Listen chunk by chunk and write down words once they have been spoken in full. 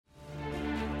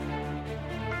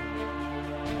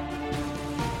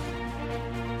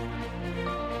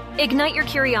Ignite your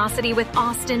curiosity with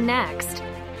Austin Next.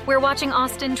 We're watching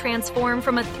Austin transform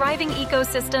from a thriving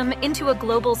ecosystem into a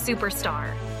global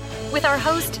superstar. With our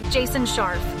host, Jason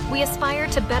Scharf, we aspire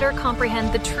to better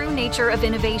comprehend the true nature of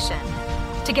innovation.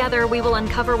 Together, we will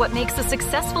uncover what makes a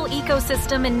successful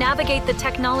ecosystem and navigate the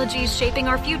technologies shaping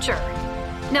our future.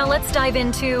 Now let's dive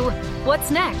into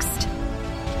what's next.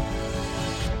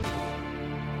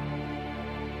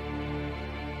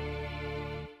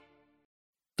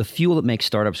 The fuel that makes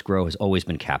startups grow has always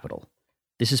been capital.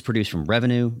 This is produced from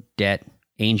revenue, debt,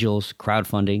 angels,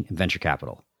 crowdfunding, and venture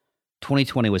capital.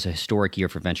 2020 was a historic year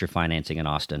for venture financing in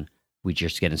Austin. We're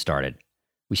just getting started.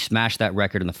 We smashed that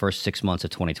record in the first 6 months of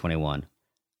 2021.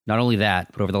 Not only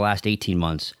that, but over the last 18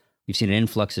 months, we've seen an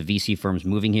influx of VC firms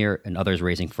moving here and others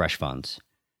raising fresh funds.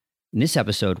 In this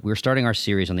episode, we're starting our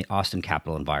series on the Austin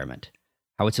capital environment,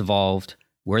 how it's evolved,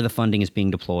 where the funding is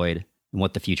being deployed, and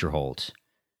what the future holds.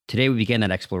 Today, we begin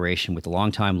that exploration with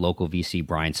longtime local VC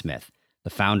Brian Smith, the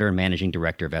founder and managing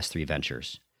director of S3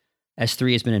 Ventures.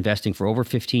 S3 has been investing for over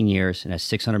 15 years and has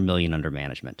 $600 million under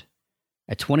management.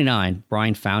 At 29,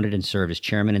 Brian founded and served as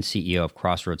chairman and CEO of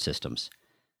Crossroads Systems.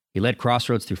 He led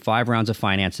Crossroads through 5 rounds of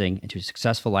financing and to a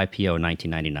successful IPO in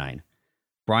 1999.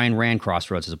 Brian ran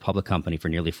Crossroads as a public company for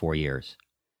nearly 4 years.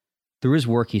 Through his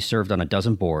work, he served on a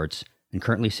dozen boards and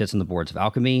currently sits on the boards of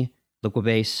Alchemy,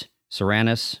 Liquibase,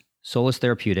 Seranus, Solus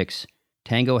Therapeutics,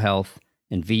 Tango Health,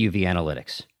 and VUV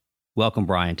Analytics. Welcome,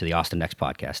 Brian, to the Austin Next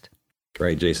podcast.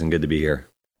 Great, Jason. Good to be here.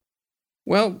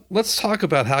 Well, let's talk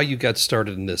about how you got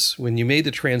started in this. When you made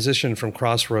the transition from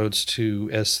Crossroads to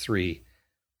S3,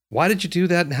 why did you do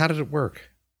that and how did it work?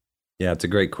 Yeah, it's a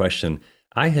great question.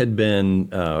 I had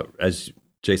been, as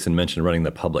Jason mentioned, running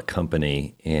the public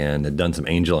company and had done some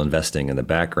angel investing in the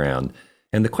background.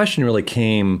 And the question really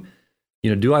came,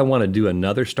 do I want to do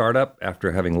another startup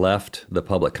after having left the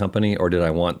public company, or did I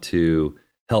want to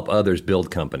help others build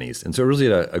companies? And so it was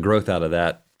really a growth out of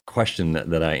that question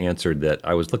that I answered, that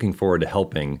I was looking forward to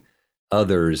helping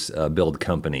others build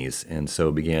companies. And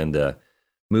so began to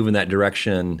move in that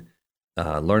direction,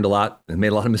 learned a lot and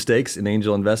made a lot of mistakes in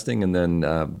angel investing, and then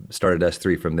started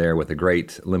S3 from there with a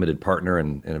great limited partner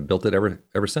and have built it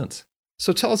ever since.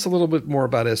 So tell us a little bit more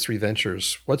about S3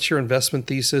 Ventures. What's your investment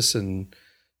thesis, and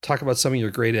talk about some of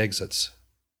your great exits?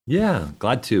 Yeah,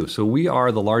 glad to. So we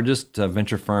are the largest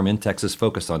venture firm in Texas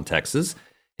focused on Texas.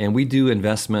 And we do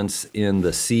investments in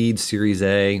the seed, Series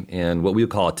A, and what we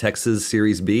would call a Texas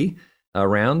Series B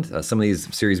round. Some of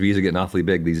these Series Bs are getting awfully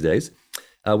big these days.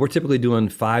 We're typically doing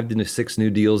 5 to 6 new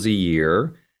deals a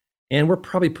year. And we're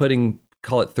probably putting,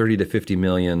 call it 30 to 50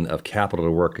 million of capital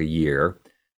to work a year.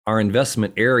 Our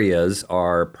investment areas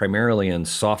are primarily in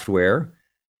software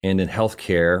and in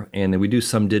healthcare, and we do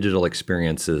some digital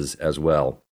experiences as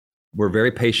well. We're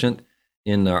very patient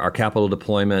in our capital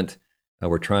deployment.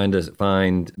 We're trying to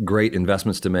find great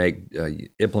investments to make,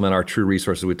 implement our true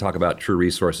resources. We talk about true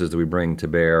resources that we bring to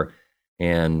bear,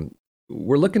 and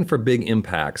we're looking for big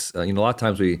impacts. A lot of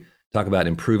times we talk about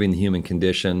improving the human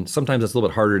condition. Sometimes it's a little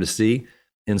bit harder to see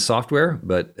in software,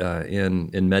 but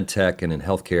in med tech and in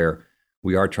healthcare,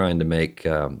 we are trying to make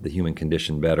the human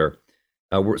condition better.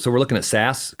 So we're looking at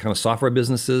SaaS, kind of software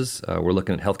businesses. We're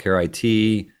looking at healthcare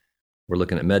IT. We're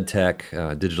looking at med tech,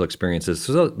 digital experiences.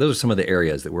 So those are some of the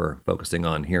areas that we're focusing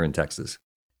on here in Texas.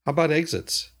 How about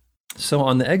exits? So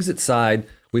on the exit side,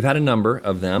 we've had a number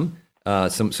of them.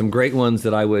 Some great ones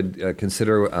that I would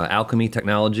consider Alchemy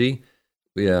Technology.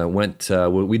 We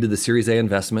did the Series A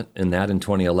investment in that in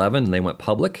 2011, and they went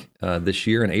public this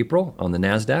year in April on the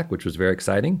NASDAQ, which was very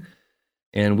exciting.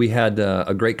 And we had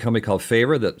a great company called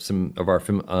Favor that some of our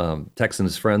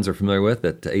Texans friends are familiar with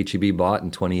that HEB bought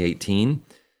in 2018.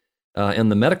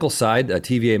 And the medical side,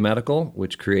 TVA Medical,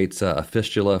 which creates a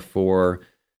fistula for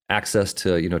access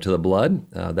to the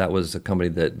blood. That was a company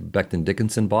that Becton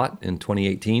Dickinson bought in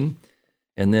 2018.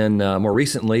 And then more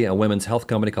recently, a women's health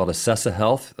company called Acessa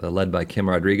Health, led by Kim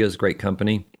Rodriguez, great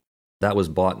company. That was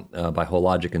bought by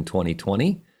Hologic in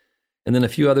 2020. And then a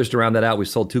few others to round that out. We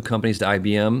sold 2 companies to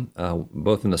IBM,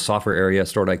 both in the software area,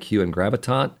 StoredIQ and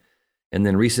Graviton. And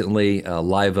then recently,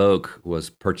 Live Oak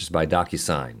was purchased by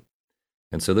DocuSign.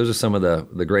 And so those are some of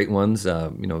the great ones.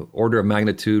 Order of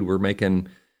magnitude, we're making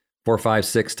 4, 5,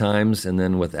 6 times. And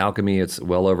then with Alchemy, it's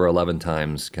well over 11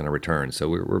 times kind of return. So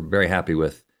we're very happy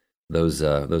with those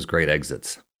great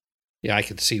exits. Yeah, I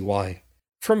can see why.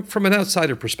 From an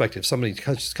outsider perspective, somebody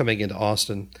just coming into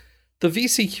Austin, the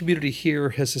VC community here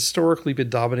has historically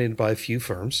been dominated by a few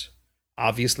firms,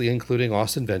 obviously including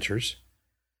Austin Ventures.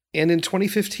 And in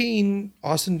 2015,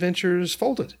 Austin Ventures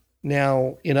folded.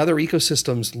 Now, in other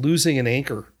ecosystems, losing an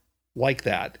anchor like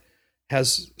that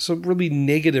has some really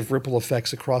negative ripple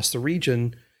effects across the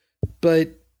region.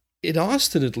 But in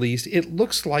Austin, at least, it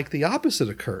looks like the opposite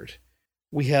occurred.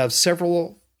 We have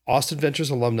several Austin Ventures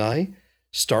alumni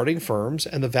starting firms,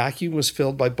 and the vacuum was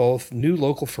filled by both new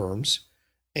local firms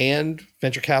and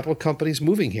venture capital companies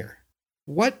moving here.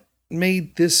 What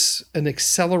made this an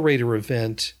accelerator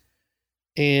event,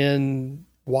 and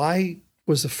why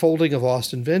was the folding of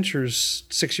Austin Ventures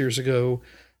 6 years ago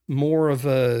more of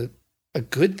a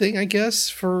good thing, I guess,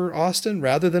 for Austin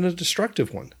rather than a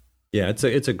destructive one? Yeah, it's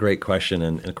a great question.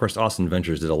 And of course, Austin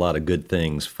Ventures did a lot of good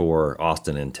things for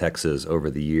Austin and Texas over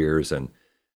the years and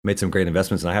made some great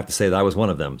investments. And I have to say that I was one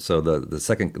of them. So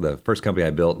the first company I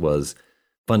built was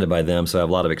funded by them. So I have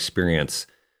a lot of experience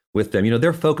with them.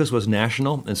 Their focus was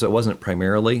national. And so it wasn't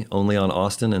primarily only on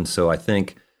Austin. And so I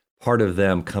think part of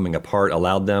them coming apart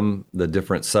allowed them, the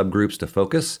different subgroups, to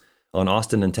focus on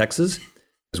Austin and Texas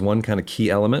is one kind of key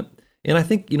element. And I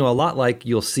think, a lot like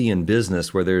you'll see in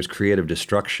business where there's creative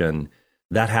destruction,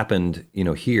 that happened,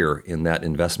 here in that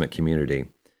investment community.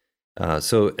 And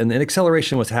then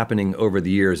acceleration was happening over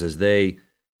the years as they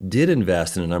did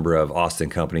invest in a number of Austin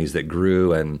companies that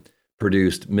grew and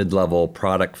produced mid-level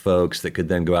product folks that could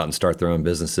then go out and start their own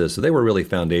businesses. So they were really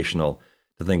foundational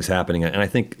to things happening. And I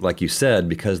think, like you said,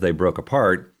 because they broke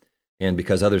apart and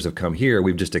because others have come here,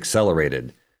 we've just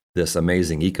accelerated this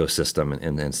amazing ecosystem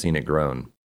and seen it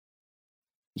grown.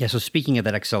 Yeah, so speaking of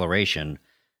that acceleration,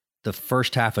 the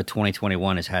first half of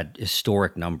 2021 has had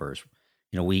historic numbers.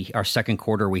 Our second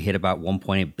quarter, we hit about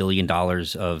 $1.8 billion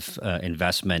of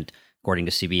investment, according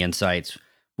to CB Insights,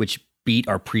 which beat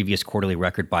our previous quarterly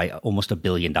record by almost $1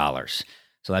 billion.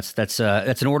 So that's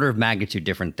an order of magnitude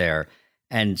different there.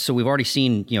 And so we've already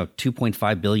seen,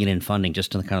 $2.5 billion in funding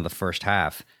just in kind of the first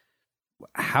half.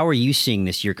 How are you seeing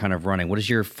this year kind of running? What does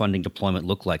your funding deployment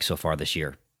look like so far this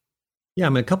year? Yeah,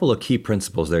 a couple of key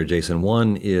principles there, Jason.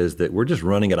 One is that we're just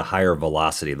running at a higher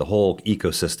velocity. The whole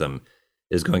ecosystem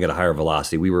is going at a higher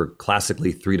velocity. We were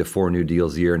classically 3 to 4 new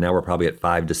deals a year. Now we're probably at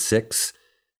 5 to 6.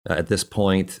 At this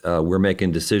point, we're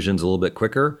making decisions a little bit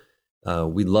quicker.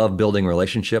 We love building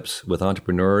relationships with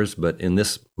entrepreneurs, but in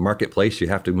this marketplace, you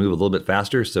have to move a little bit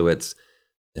faster. So it's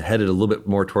headed a little bit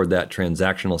more toward that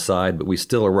transactional side, but we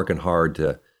still are working hard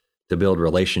to build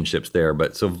relationships there.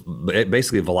 But so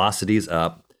basically, velocity is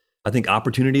up. I think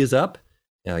opportunity is up.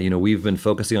 We've been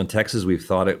focusing on Texas. We've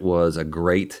thought it was a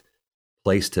great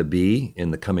place to be in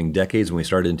the coming decades when we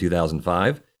started in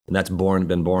 2005, and that's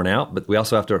been borne out. But we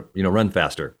also have to, run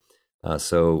faster.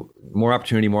 So more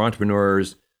opportunity, more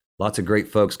entrepreneurs, lots of great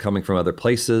folks coming from other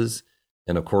places,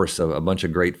 and of course, a bunch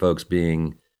of great folks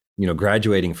being,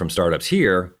 graduating from startups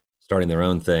here, starting their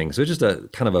own thing. So it's just a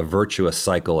kind of a virtuous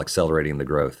cycle accelerating the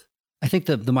growth. I think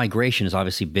the migration has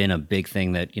obviously been a big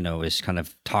thing that, is kind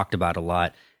of talked about a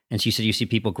lot. And so you said you see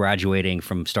people graduating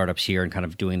from startups here and kind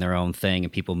of doing their own thing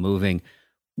and people moving.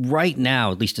 Right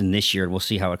now, at least in this year, we'll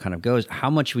see how it kind of goes.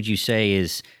 How much would you say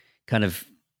is kind of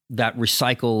that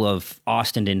recycle of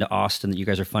Austin into Austin that you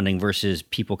guys are funding versus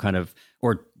people kind of,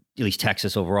 or at least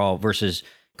Texas overall, versus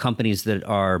companies that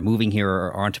are moving here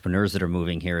or entrepreneurs that are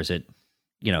moving here? Is it,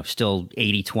 still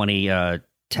 80-20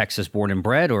 Texas born and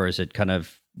bred, or is it kind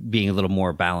of being a little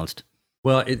more balanced?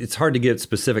 Well, it's hard to get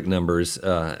specific numbers.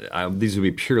 These would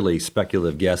be purely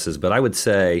speculative guesses, but I would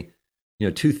say,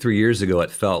 2-3 years ago,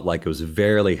 it felt like it was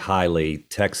very highly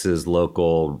Texas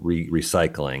local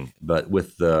recycling. But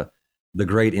with the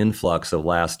great influx of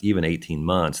last even 18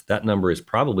 months, that number is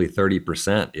probably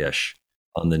 30%-ish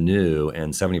on the new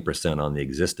and 70% on the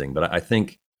existing. But I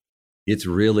think it's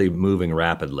really moving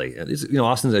rapidly.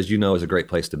 Austin, as you know, is a great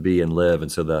place to be and live,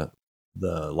 and so the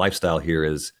lifestyle here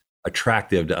is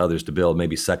attractive to others to build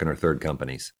maybe second or third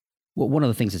companies. Well, one of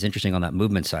the things that's interesting on that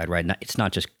movement side, right? It's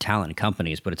not just talent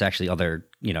companies, but it's actually other,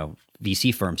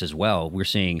 VC firms as well. We're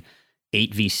seeing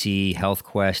 8VC,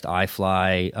 HealthQuest,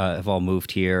 iFly have all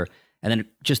moved here. And then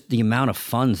just the amount of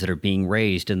funds that are being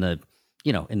raised in the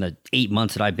 8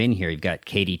 months that I've been here, you've got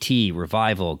KDT,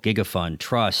 Revival, GigaFund,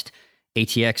 Trust,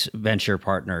 ATX Venture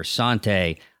Partners,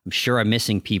 Sante. I'm sure I'm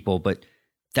missing people, but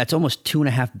that's almost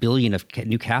 $2.5 billion of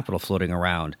new capital floating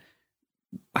around.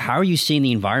 How are you seeing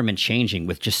the environment changing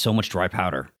with just so much dry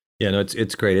powder? Yeah, no,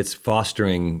 it's great. It's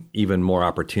fostering even more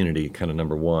opportunity, kind of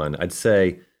number one. I'd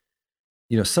say,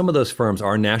 some of those firms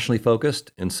are nationally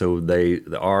focused, and so they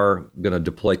are going to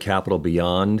deploy capital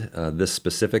beyond this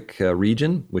specific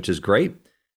region, which is great.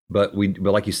 But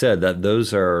like you said, that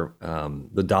those are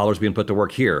the dollars being put to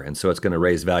work here, and so it's going to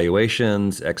raise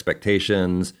valuations,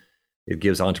 expectations. It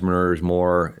gives entrepreneurs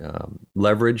more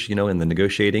leverage, in the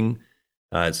negotiating.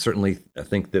 Certainly, I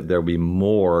think that there'll be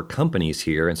more companies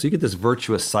here. And so you get this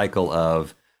virtuous cycle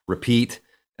of repeat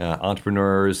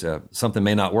entrepreneurs, something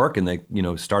may not work and they,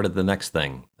 started the next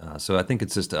thing. So I think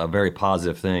it's just a very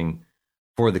positive thing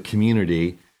for the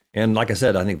community. And like I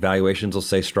said, I think valuations will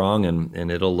stay strong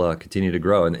and it'll continue to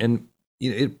grow. And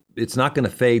it's not going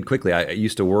to fade quickly. I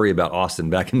used to worry about Austin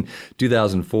back in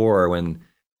 2004 when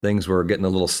things were getting a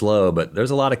little slow, but there's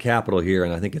a lot of capital here,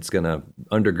 and I think it's going to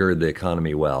undergird the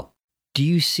economy well. Do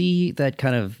you see that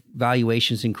kind of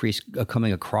valuations increase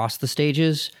coming across the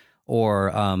stages?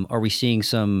 Or are we seeing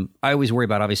some, I always worry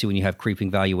about, obviously, when you have creeping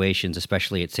valuations,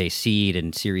 especially at, say, seed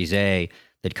and Series A,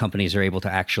 that companies are able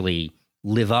to actually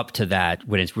live up to that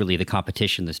when it's really the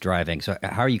competition that's driving. So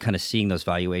how are you kind of seeing those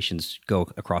valuations go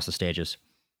across the stages?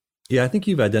 Yeah, I think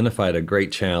you've identified a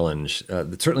great challenge.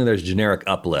 Certainly there's generic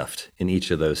uplift in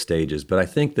each of those stages, but I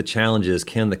think the challenge is,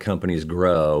 can the companies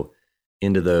grow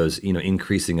into those,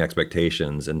 increasing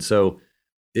expectations? And so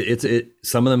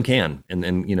some of them can,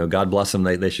 and God bless them,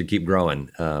 they should keep growing.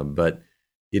 But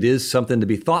it is something to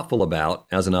be thoughtful about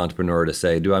as an entrepreneur to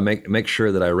say, do I make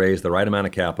sure that I raise the right amount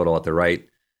of capital at the right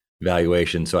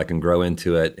valuation so I can grow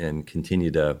into it and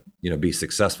continue to, be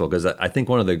successful? Because I think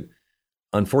one of the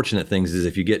unfortunate things is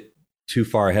if you get too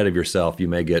far ahead of yourself, you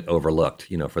may get overlooked,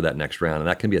 for that next round. And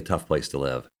that can be a tough place to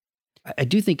live. I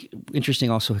do think interesting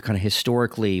also kind of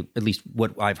historically, at least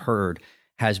what I've heard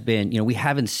has been, we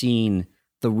haven't seen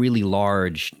the really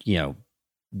large,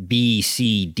 B,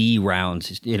 C, D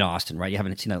rounds in Austin, right? You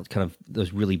haven't seen that kind of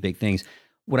those really big things.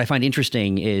 What I find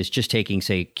interesting is just taking,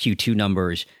 say, Q2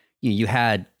 numbers. You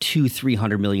had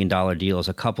 $200-300 million deals,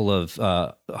 a couple of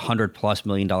 $100+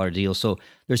 million deals. So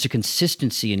there's a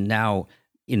consistency in now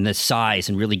in the size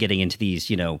and really getting into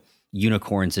these,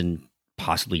 unicorns and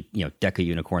possibly, deca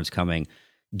unicorns coming.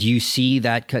 Do you see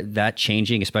that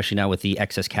changing, especially now with the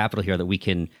excess capital here, that we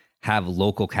can have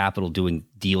local capital doing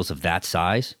deals of that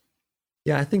size?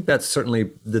 Yeah, I think that's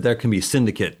certainly that there can be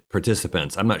syndicate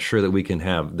participants. I'm not sure that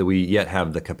we yet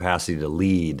have the capacity to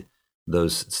lead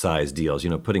those size deals.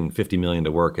 Putting $50 million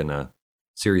to work in a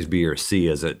Series B or C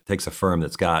it takes a firm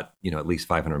that's got, at least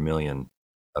 $500 million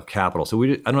of capital. So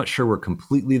I'm not sure we're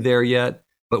completely there yet,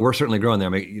 but we're certainly growing there.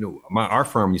 I mean, our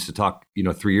firm used to talk,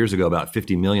 3 years ago about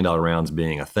 $50 million rounds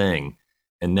being a thing,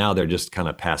 and now they're just kind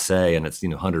of passé, and it's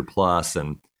 100 plus.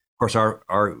 And of course,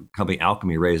 our company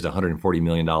Alchemy raised a $140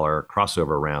 million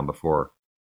crossover round before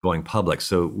going public.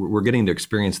 So we're getting to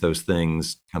experience those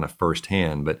things kind of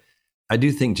firsthand. But I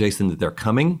do think, Jason, that they're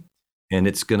coming, and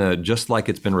it's going to, just like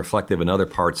it's been reflective in other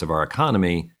parts of our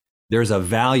economy, there's a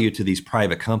value to these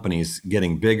private companies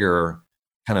getting bigger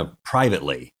kind of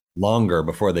privately longer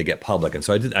before they get public. And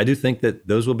so I do think that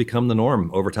those will become the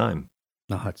norm over time.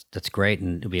 Oh, that's great.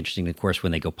 And it'll be interesting, of course,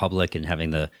 when they go public and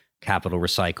having the capital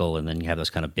recycle, and then you have those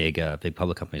kind of big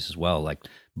public companies as well, like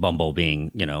Bumble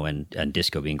being, and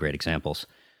Disco being great examples.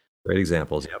 Great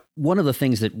examples, yep. One of the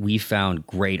things that we found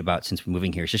great about since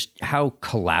moving here is just how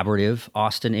collaborative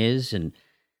Austin is. And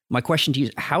my question to you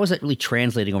is, how is that really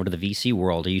translating over to the VC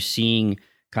world? Are you seeing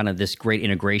kind of this great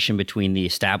integration between the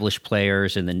established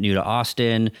players and the new to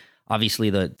Austin?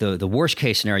 Obviously, the worst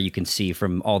case scenario you can see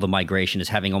from all the migration is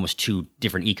having almost two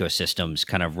different ecosystems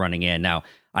kind of running in. Now,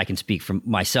 I can speak from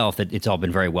myself that it's all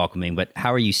been very welcoming, but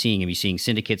how are you seeing? Are you seeing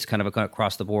syndicates kind of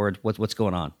across the board? What's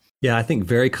going on? Yeah, I think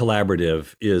very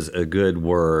collaborative is a good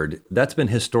word. That's been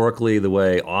historically the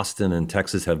way Austin and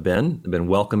Texas have been. They've been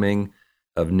welcoming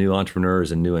of new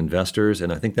entrepreneurs and new investors,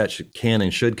 and I think that can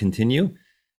and should continue.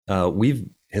 We've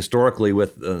historically,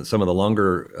 with some of the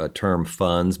longer term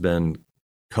funds, been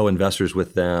co-investors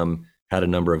with them, had a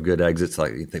number of good exits,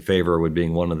 like Favorwood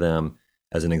being one of them,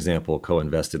 as an example,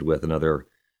 co-invested with another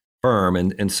firm.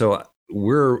 And so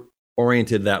we're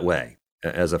oriented that way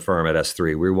as a firm at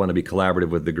S3. We want to be collaborative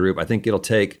with the group. I think it'll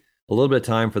take a little bit of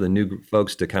time for the new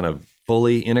folks to kind of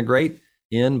fully integrate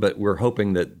in, but we're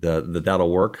hoping that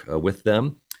that'll work with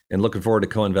them, and looking forward to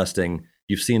co-investing.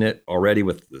 You've seen it already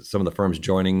with some of the firms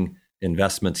joining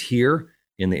investments here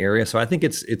in the area. So I think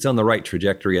it's on the right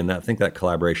trajectory, and I think that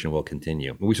collaboration will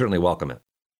continue. We certainly welcome it.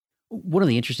 One of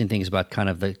the interesting things about kind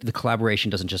of the collaboration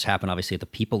doesn't just happen, obviously, at the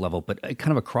people level, but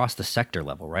kind of across the sector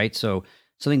level, right? So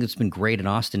something that's been great in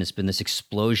Austin has been this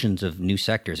explosions of new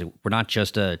sectors. We're not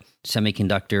just a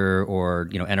semiconductor or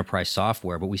enterprise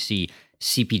software, but we see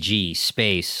CPG,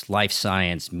 space, life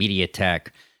science, media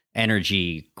tech,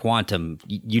 energy, quantum,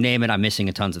 you name it. I'm missing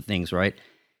a tons of things, right?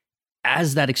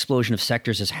 As that explosion of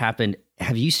sectors has happened,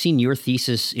 have you seen your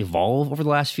thesis evolve over the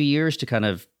last few years to kind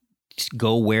of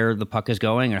go where the puck is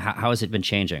going, or how has it been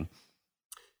changing?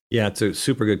 Yeah, it's a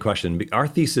super good question. Our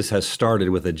thesis has started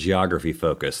with a geography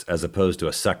focus as opposed to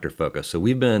a sector focus. So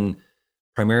we've been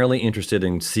primarily interested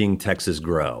in seeing Texas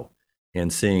grow.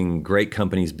 and seeing great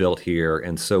companies built here.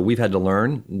 And so we've had to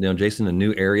learn, Jason, in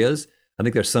new areas. I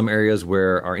think there's some areas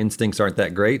where our instincts aren't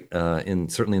that great.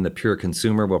 Certainly in the pure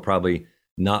consumer, we'll probably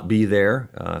not be there.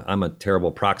 I'm a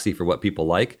terrible proxy for what people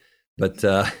like, but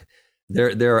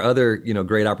there are other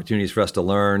great opportunities for us to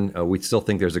learn. We still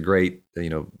think there's a great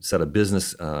set of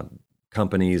business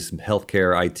companies,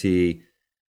 healthcare, IT,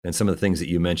 and some of the things that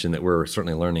you mentioned that we're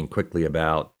certainly learning quickly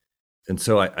about. And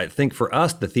so I think for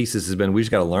us, the thesis has been we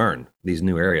just got to learn these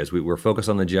new areas. We're focused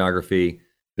on the geography,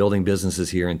 building businesses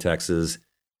here in Texas,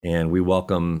 and we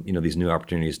welcome these new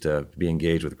opportunities to be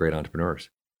engaged with great entrepreneurs.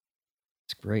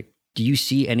 That's great. Do you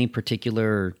see any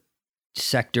particular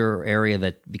sector or area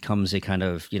that becomes a kind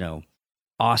of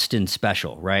Austin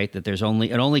special, right? That it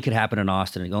only could happen in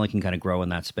Austin. It only can kind of grow in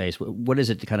that space. What is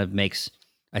it that kind of makes,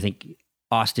 I think,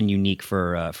 Austin unique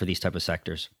for these type of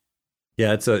sectors?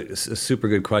 Yeah, it's a super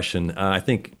good question. I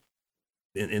think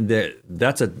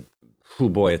that's a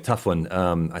tough one.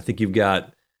 I think you've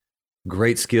got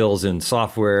great skills in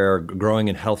software, growing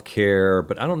in healthcare,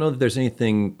 but I don't know that there's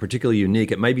anything particularly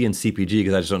unique. It might be in CPG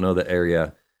because I just don't know the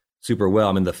area super well.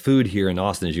 I mean, the food here in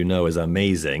Austin, as you know, is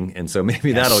amazing, and so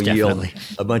maybe that'll yield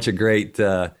a bunch of great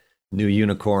new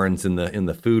unicorns in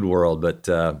the food world. But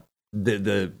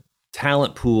the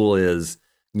talent pool is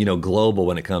global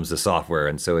when it comes to software,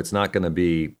 and so it's not going to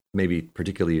be maybe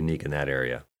particularly unique in that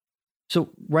area. So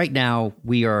right now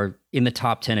we are in the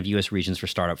top 10 of U.S. regions for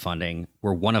startup funding.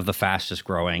 We're one of the fastest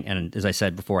growing, and as I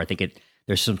said before, I think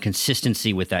there's some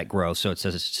consistency with that growth, so it's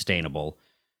sustainable.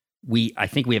 I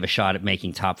think we have a shot at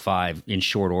making top 5 in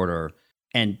short order.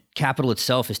 And capital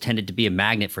itself has tended to be a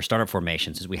magnet for startup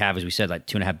formations, as we said, like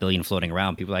 $2.5 billion floating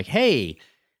around. People are like, hey,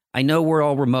 I know we're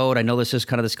all remote. I know this is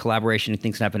kind of this collaboration and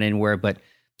things can happen anywhere, but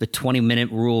the 20-minute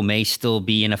rule may still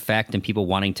be in effect and people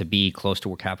wanting to be close to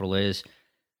where capital is.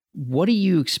 What do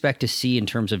you expect to see in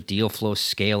terms of deal flow,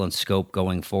 scale, and scope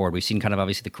going forward? We've seen kind of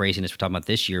obviously the craziness we're talking about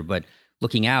this year, but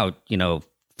looking out,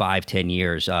 5-10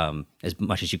 years, as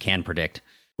much as you can predict.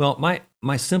 Well,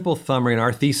 my simple summary and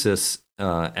our thesis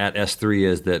at S3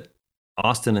 is that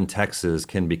Austin and Texas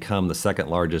can become the second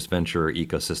largest venture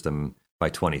ecosystem by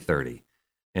 2030.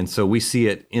 And so we see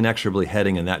it inexorably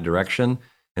heading in that direction.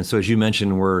 And so as you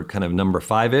mentioned, we're kind of number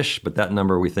 5-ish, but that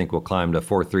number we think will climb to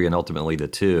 4, 3, and ultimately to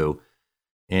 2.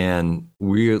 And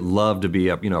we love to be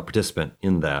a participant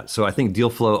in that. So I think deal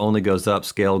flow only goes up,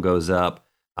 scale goes up,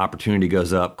 opportunity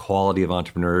goes up, quality of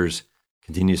entrepreneurs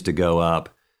continues to go up.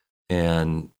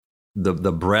 And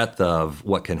the breadth of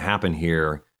what can happen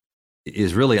here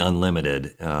is really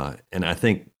unlimited. And I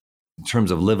think in terms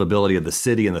of livability of the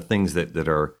city and the things that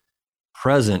are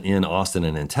present in Austin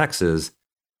and in Texas,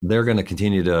 they're going to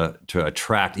continue to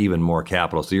attract even more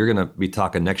capital. So you're going to be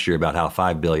talking next year about how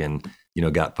 $5 billion,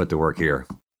 got put to work here.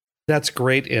 That's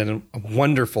great and a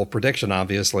wonderful prediction,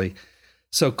 obviously.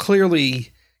 So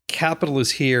clearly capital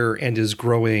is here and is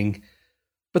growing,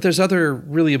 but there's other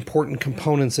really important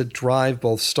components that drive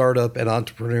both startup and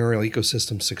entrepreneurial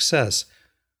ecosystem success.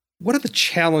 What are the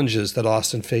challenges that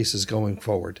Austin faces going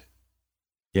forward?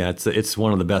 Yeah, it's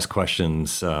one of the best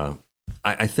questions.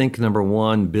 I think number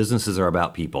one, businesses are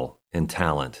about people and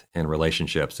talent and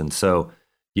relationships. And so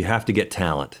you have to get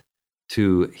talent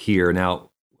to here. Now,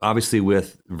 obviously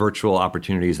with virtual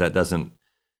opportunities, that doesn't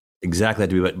exactly have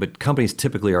to be, but companies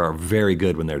typically are very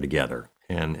good when they're together.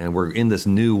 And we're in this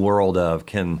new world of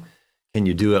can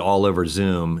you do it all over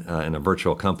Zoom in a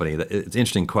virtual company? It's an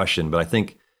interesting question, but I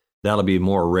think that'll be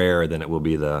more rare than it will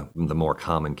be the more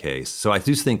common case. So I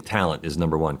do think talent is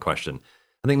number one question.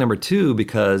 I think number two,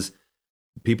 because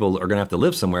people are going to have to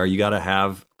live somewhere, you got to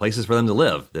have places for them to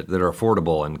live that are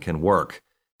affordable and can work.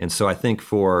 And so I think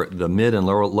for the mid and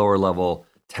lower level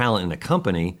talent in a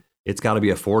company, it's got to be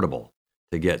affordable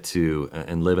to get to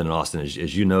and live in Austin.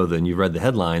 As you know, and you've read the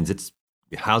headlines,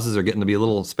 houses are getting to be a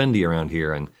little spendy around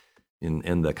here,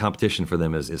 and the competition for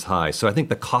them is high. So I think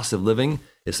the cost of living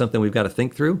is something we've got to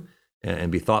think through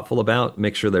and be thoughtful about.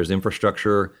 Make sure there's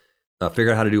infrastructure,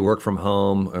 figure out how to do work from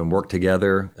home and work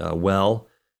together well.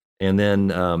 And then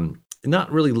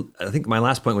not really, I think my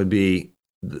last point would be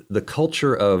the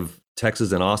culture of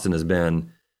Texas and Austin has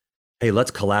been, hey,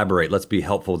 let's collaborate, let's be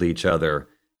helpful to each other.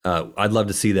 I'd love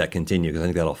to see that continue because I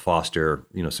think that'll foster,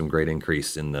 some great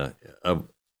increase in the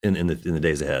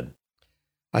days ahead.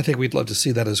 I think we'd love to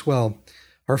see that as well.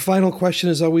 Our final question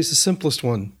is always the simplest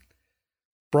one.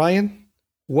 Brian,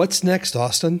 what's next,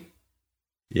 Austin?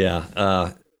 Yeah,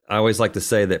 I always like to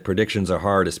say that predictions are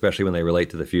hard, especially when they relate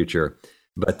to the future.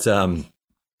 But,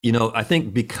 I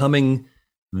think becoming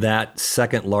that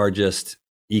second largest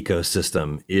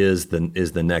ecosystem is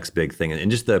the next big thing.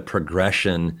 And just the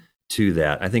progression to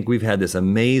that. I think we've had this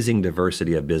amazing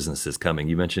diversity of businesses coming.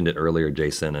 You mentioned it earlier,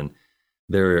 Jason, and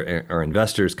there are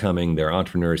investors coming, there are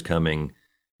entrepreneurs coming,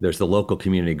 there's the local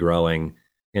community growing.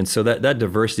 And so that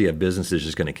diversity of businesses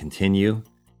is going to continue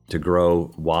to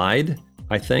grow wide,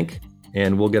 I think,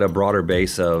 and we'll get a broader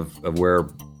base of where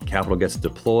capital gets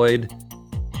deployed.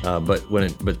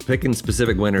 But picking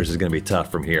specific winners is going to be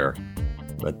tough from here.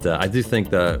 But I do think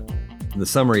the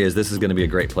summary is this is going to be a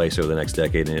great place over the next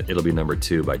decade, and it'll be number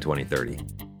 2 by 2030.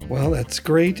 Well, that's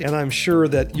great, and I'm sure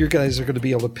that you guys are going to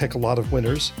be able to pick a lot of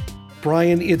winners.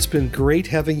 Brian, it's been great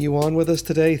having you on with us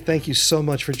today. Thank you so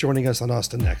much for joining us on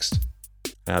Austin Next.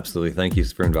 Absolutely. Thank you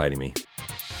for inviting me.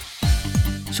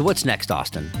 So what's next,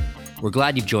 Austin? We're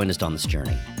glad you've joined us on this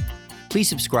journey. Please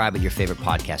subscribe at your favorite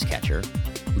podcast catcher,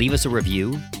 leave us a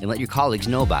review, and let your colleagues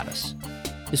know about us.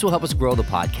 This will help us grow the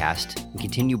podcast and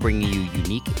continue bringing you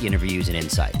unique interviews and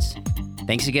insights.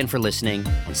 Thanks again for listening,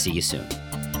 and see you soon.